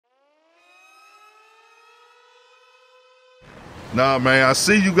Nah, man, I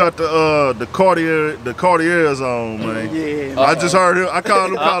see you got the Cartiers on, man. Yeah. I just heard him.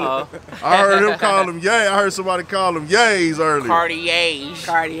 I heard him call them Yay. I heard somebody call them Yays earlier.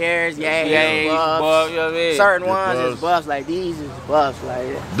 Cartiers, Yays, buffs. You know what I mean? Certain ones is buffs, like these is buffs,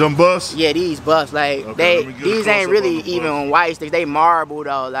 like them buffs. Yeah, these buffs, like these ain't really even white sticks. They marble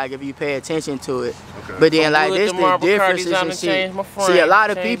though, like if you pay attention to it. Okay. But then like this the differences and shit. See, a lot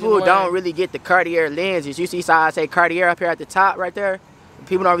of people don't really get the Cartier lenses. You see, so I say Cartier up here at the top right there.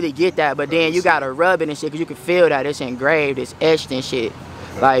 People don't really get that, but then you gotta rub it and shit, cause you can feel that it's engraved, it's etched and shit.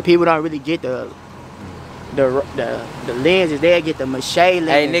 Like people don't really get the lenses. They get the mache lenses.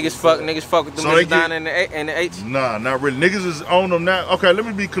 Hey, niggas fuck with them niggas down in the H. Nah, not really. Niggas is on them now. Okay, let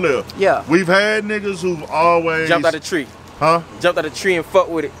me be clear. Yeah. We've had niggas who've always jumped out of the tree. Huh? Jumped out of the tree and fuck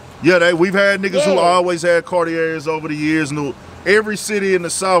with it. Yeah, we've had niggas who always had Cartiers over the years. Every city in the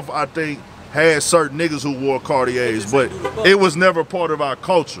South, I think, had certain niggas who wore Cartiers, but it was never part of our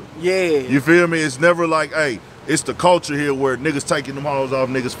culture. Yeah. You feel me? It's never like, hey, it's the culture here where niggas taking them hoes off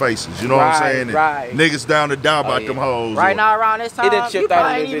niggas' faces. You know what I'm saying? And niggas down to die about them hoes. Right now around this time, you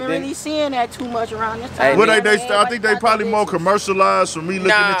probably ain't even really seeing that too much around this time. I think they probably more commercialized from me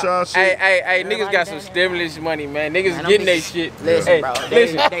looking at y'all shit. Hey, niggas got some stimulus money, man. Niggas getting their shit. Listen, bro.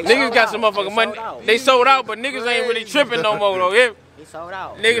 Listen, niggas got some motherfucking money. They sold out, but niggas ain't really tripping no more, though. They sold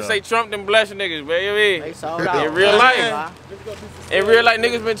out. Niggas say Trump them blessed niggas, baby. They sold out. In real life,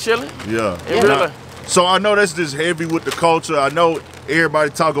 niggas been chilling. Yeah. In real life. So I know that's just heavy with the culture. I know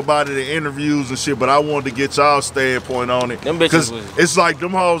everybody talk about it in interviews and shit, but I wanted to get y'all standpoint on it. Them bitches it's like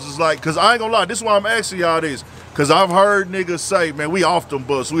them hoes is like, cause I ain't gonna lie, this is why I'm asking y'all this. Cause I've heard niggas say, man, we off them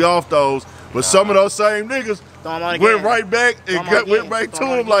bus, we off those. But some of those same niggas went right back and went back to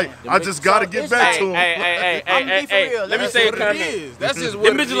him like, I just gotta get back to him. Hey, let me say what it is. That's just what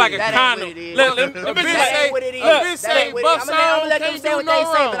it is. Them bitches like a condom. Them bitches say what it is. Them bitches say buff song, I'm gonna let them say what they say,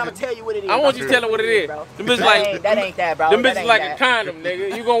 but I'm gonna tell you what it is. I want you to tell them what it is. Them bitches like, that ain't that, bro. Them bitches like a condom,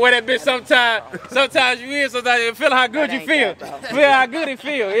 nigga. You gonna wear that bitch sometime. Sometimes you in, sometimes you feel how good you feel. Feel how good it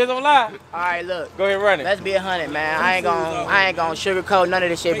feel. Here's no lie. Alright, look. Go ahead, run it. Let's be 100, man. I ain't gonna sugarcoat none of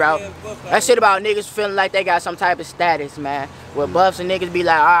this shit, bro. That shit about niggas feeling like they got some type of status, man. Where buffs and niggas be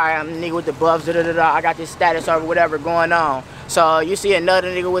like, alright, I'm a nigga with the buffs, I got this status or whatever going on. So you see another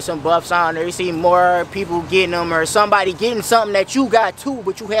nigga with some buffs on there, you see more people getting them or somebody getting something that you got too,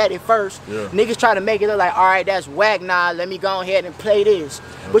 but you had it first. Yeah. Niggas try to make it look like, alright, that's whack, nah, let me go ahead and play this.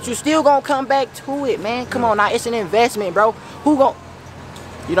 But you still gonna come back to it, man. Come on now, it's an investment, bro.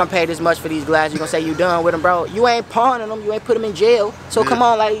 You don't pay this much for these glasses, you gonna say you done with them, bro. You ain't pawning them, you ain't put them in jail. So come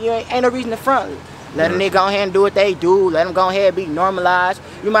on, like, you ain't no reason to front. Let them nigga go ahead and do what they do. Let them go ahead and be normalized.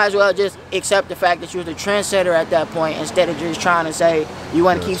 You might as well just accept the fact that you was the trendsetter at that point instead of just trying to say you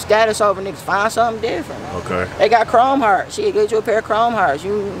want to keep status over niggas. Find something different. Okay. They got chrome hearts. Shit, get you a pair of chrome hearts.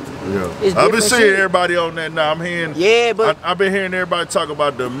 I've been seeing everybody on that now. I'm hearing. Yeah, but I've been hearing everybody talk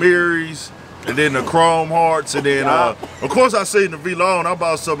about the Miris. And then the chrome hearts, and then of course I seen the V-Long. I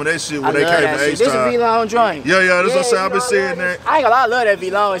bought some of that shit when they came to H-Time. This is V-Long joint. Yeah, that's what I'm saying. I've been seeing that. I ain't gonna lie, I love that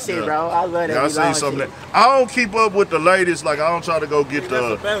V-Long shit, bro. I love that V-Long shit. I seen some of that. I don't keep up with the latest. Like, I don't try to go get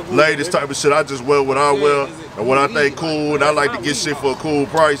the latest type of shit. I just wear what I wear and what I think cool, and I like to get shit for a cool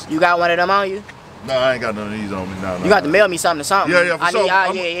price. You got one of them on you? No, I ain't got none of these on me. No. You got to mail me something or something. Yeah, for sure.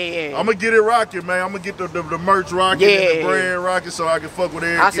 Yeah. I'm gonna get it rocking, man. I'm gonna get the merch rocking and the brand rocking so I can fuck with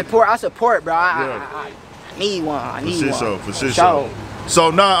everything. I support, bro. I need one. I need one. For sure. So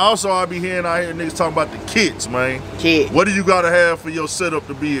now also I be hearing out here niggas talking about the kits, man. Kit. What do you gotta have for your setup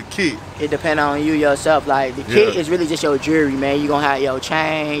to be a kit? It depends on you yourself. Like the kit is really just your jewelry, man. You gonna have your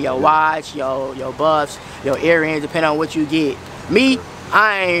chain, your watch, your buffs, your earrings, depending on what you get. Me,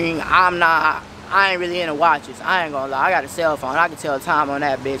 I ain't really into watches. I ain't gonna lie. I got a cell phone. I can tell time on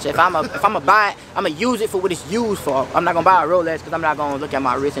that bitch. If I'ma buy it, I'ma use it for what it's used for. I'm not gonna buy a Rolex because I'm not gonna look at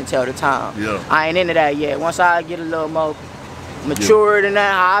my wrist and tell the time. Yeah. I ain't into that yet. Once I get a little more matured and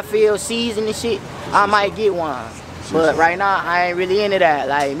that, how I feel, seasoned and shit, I might get one. But right now, I ain't really into that.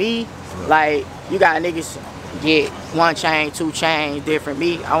 Like me, like you got niggas get one chain, two chains, different.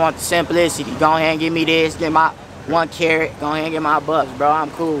 Me, I want the simplicity. Go ahead and give me this, get my 1 carat. Go ahead and get my bucks, bro.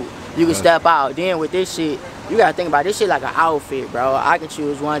 I'm cool. You can step out. Then with this shit, you gotta think about this shit like an outfit, bro. I can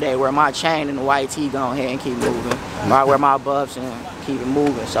choose one day wear my chain and the white tee, go ahead and keep moving. Or I wear my buffs and keep it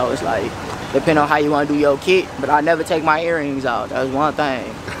moving. So it's like, depending on how you wanna do your kit, but I never take my earrings out. That's one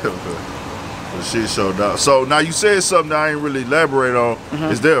thing. Shit showed up. So now you said something that I ain't really elaborate on.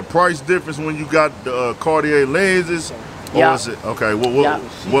 Is there a price difference when you got the Cartier lenses? Or is it okay?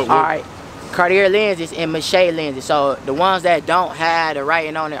 What? All right. Cartier lenses and mache lenses. So the ones that don't have the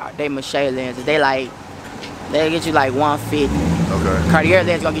writing on it, they mache lenses. They get you like 150. Okay. Cartier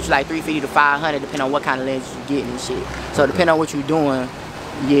lens gonna get you like 350 to 500, depending on what kind of lens you get and shit. So depending on what you doing,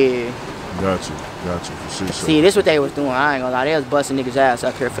 yeah. Got you, for sure. See, this what they was doing. I ain't gonna lie, they was busting niggas' ass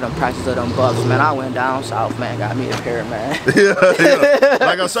up here for them prices of them bucks, man. I went down south, man, got me a pair, man. yeah.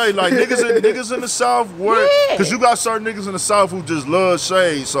 Like I say, like niggas in the south, cause you got certain niggas in the south who just love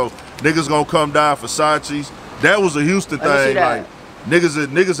shade, so niggas gonna come down Versace's. That was a Houston thing, like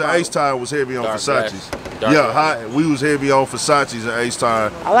niggas at H-Time was heavy on Versace's. Yeah, we was heavy on Versace's at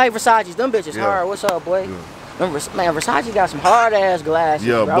H-Time. I like Versace's, them bitches hard. What's up, boy? Yeah. Man, Versace got some hard ass glasses.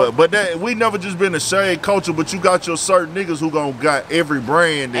 Yeah, bro. but that we never just been a shade culture, but you got your certain niggas who gon' got every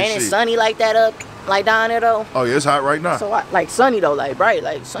brand. And ain't it sunny like that up, like down there though? Oh yeah, it's hot right now. So like sunny though, like bright,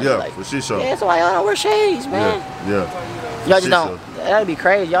 like sunny. Yeah, like, for sure. Yeah, so y'all don't wear shades, man. Yeah. Y'all just don't. That'd be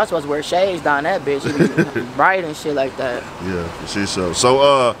crazy. Y'all supposed to wear shades down that bitch. It be bright and shit like that. Yeah, for sure.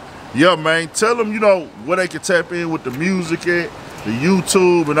 So yeah, man, tell them where they can tap in with the music at. The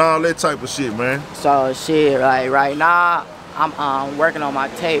YouTube and all that type of shit, man. So shit, like right now, I'm working on my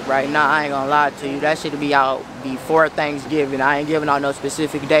tape right now. I ain't gonna lie to you. That shit will be out before Thanksgiving. I ain't giving out no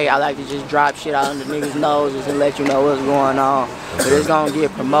specific date. I like to just drop shit out under niggas' noses and let you know what's going on. But it's gonna get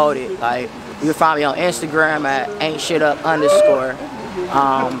promoted. Like you can find me on Instagram at ain'tshitup_.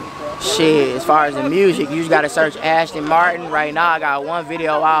 Shit, as far as the music, you just gotta search Ashton Martin. Right now I got one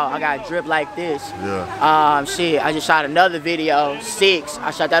video out. I got Drip Like This. Yeah. Shit, I just shot another video, 6. I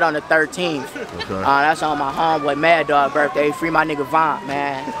shot that on the 13th. Okay. That's on my homeboy Mad Dog birthday. Free my nigga Vaughn,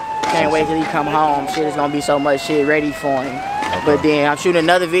 man. Can't wait till he come home. Shit, is gonna be so much shit ready for him. Okay. But then I'm shooting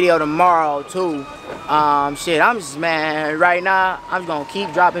another video tomorrow too. Shit, I'm just, man, right now, I'm just gonna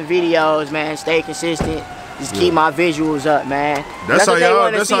keep dropping videos, man, stay consistent. Just keep my visuals up, man. That's how y'all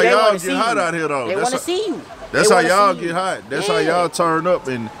get hot out here, though. They want to see you. That's how y'all get hot. That's how y'all turn up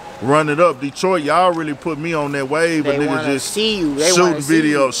and run it up. Detroit, y'all really put me on that wave, but niggas just see you. shooting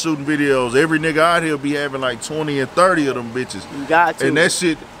videos. Every nigga out here be having like 20 and 30 of them bitches. You got to. And that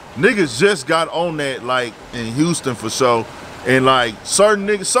shit, niggas just got on that like in Houston for sure. And like certain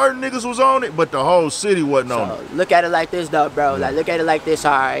niggas was on it, but the whole city wasn't on it. Look at it like this though, bro. Like look at it like this,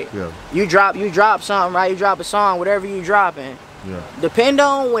 alright. Yeah. You drop something, right? You drop a song, whatever you dropping. Yeah. Depend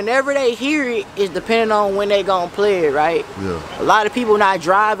on whenever they hear it is depending on when they gonna play it, right? Yeah. A lot of people not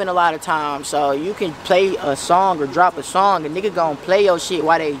driving a lot of times, so you can play a song or drop a song, and nigga gonna play your shit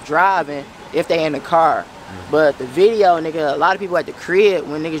while they driving if they in the car. But the video, nigga, a lot of people at the crib,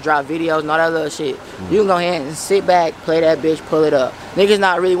 when niggas drop videos and all that little shit, you can go ahead and sit back, play that bitch, pull it up. Niggas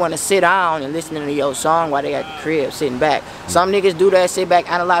not really want to sit down and listening to your song while they at the crib, sitting back. Some niggas do that, sit back,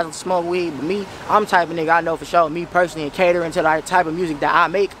 analyze and smoke weed. But me, I'm the type of nigga, I know for sure, me personally, and catering to the type of music that I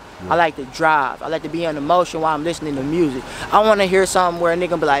make, I like to drive. I like to be in emotion while I'm listening to music. I want to hear something where a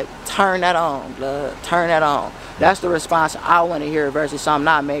nigga be like, turn that on, blood, turn that on. That's the response I want to hear versus something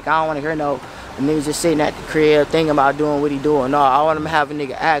I make. I don't want to hear no niggas just sitting at the crib thinking about doing what he doing. No, I want him to have a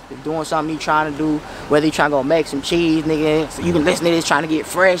nigga active, doing something he trying to do, whether he trying to go make some cheese, nigga, so you can listen to this trying to get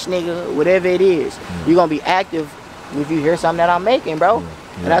fresh, nigga, whatever it is. You gonna be active if you hear something that I'm making, bro.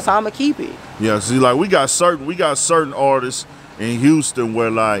 And that's how I'm gonna keep it. Yeah, see, like we got certain artists in Houston where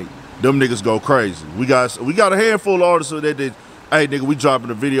like them niggas go crazy. We got a handful of artists that did, hey nigga, we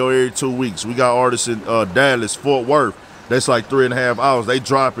dropping a video every 2 weeks. We got artists in Dallas, Fort Worth. That's like 3.5 hours. They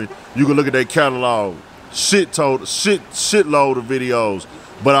dropping. You can look at their catalog. Shitload of videos.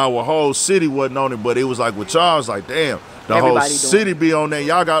 But our whole city wasn't on it. But it was like with y'all, it's like, damn, the whole city be on there.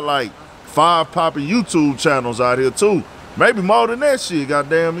 Y'all got like 5 popping YouTube channels out here too. Maybe more than that shit.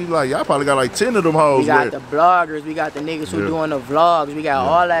 Goddamn, y'all probably got like 10 of them hoes. We got the bloggers. We got the niggas who doing the vlogs. We got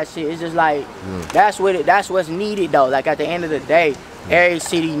all that shit. It's just like that's what's needed though. Like at the end of the day. Every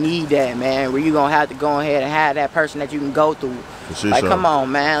city need that, man, where you gonna have to go ahead and have that person that you can go through. Like, come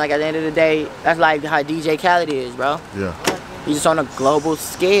on, man. Like, at the end of the day, that's like how DJ Khaled is, bro. Yeah. He's just on a global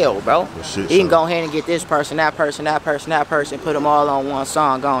scale, bro. He can go ahead and get this person, that person, that person, that person, put them all on one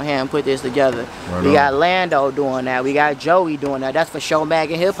song, go ahead and put this together. We got Lando doing that. We got Joey doing that. That's for Show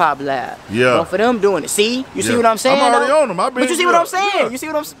Mag and Hip Hop Lab. Yeah. Both of them doing it. See? You see what I'm saying? I'm already on them. But you see what I'm saying? You see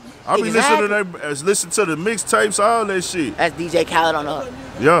what I'm saying? I be listening to the mixtapes, all that shit. That's DJ Khaled on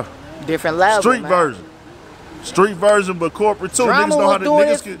a different level. Street version, but corporate too. Drama niggas know how the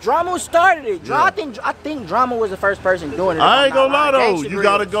niggas get. Drama started it. I think Drama was the first person doing it. I ain't gonna lie though. You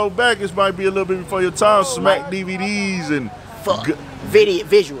gotta go back. This might be a little bit before your time. Smack DVDs and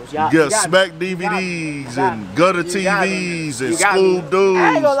visuals, y'all. Yeah, Smack DVDs and Gutter TVs and School Dudes.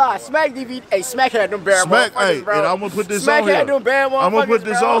 I ain't gonna lie, Smack DVD. Hey, Smack had them bad motherfuckers, bro. And I'm gonna put this Smack on here. had them bad motherfuckers, I'm gonna put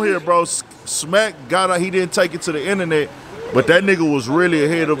this on here, bro. Smack got out. He didn't take it to the internet, but that nigga was really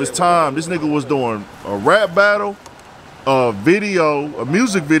ahead of his time. This nigga was doing a rap battle a video, a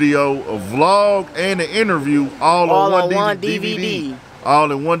music video, a vlog, and an interview all on one DVD.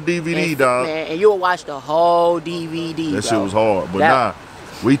 All in one DVD, dog. Man, and you'll watch the whole DVD. That shit was hard. But nah,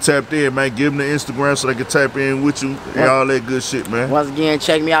 we tapped in, man. Give them the Instagram so they can tap in with you and all that good shit, man. Once again,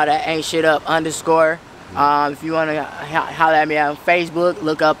 check me out at ain'tshitup_. If you want to holler at me on Facebook,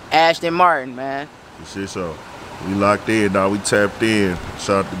 look up Ashton Martin, man. For shit, so. We locked in, dog. We tapped in.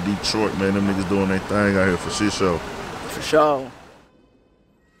 Shout out to Detroit, man. Them niggas doing their thing out here for shit show. For sure.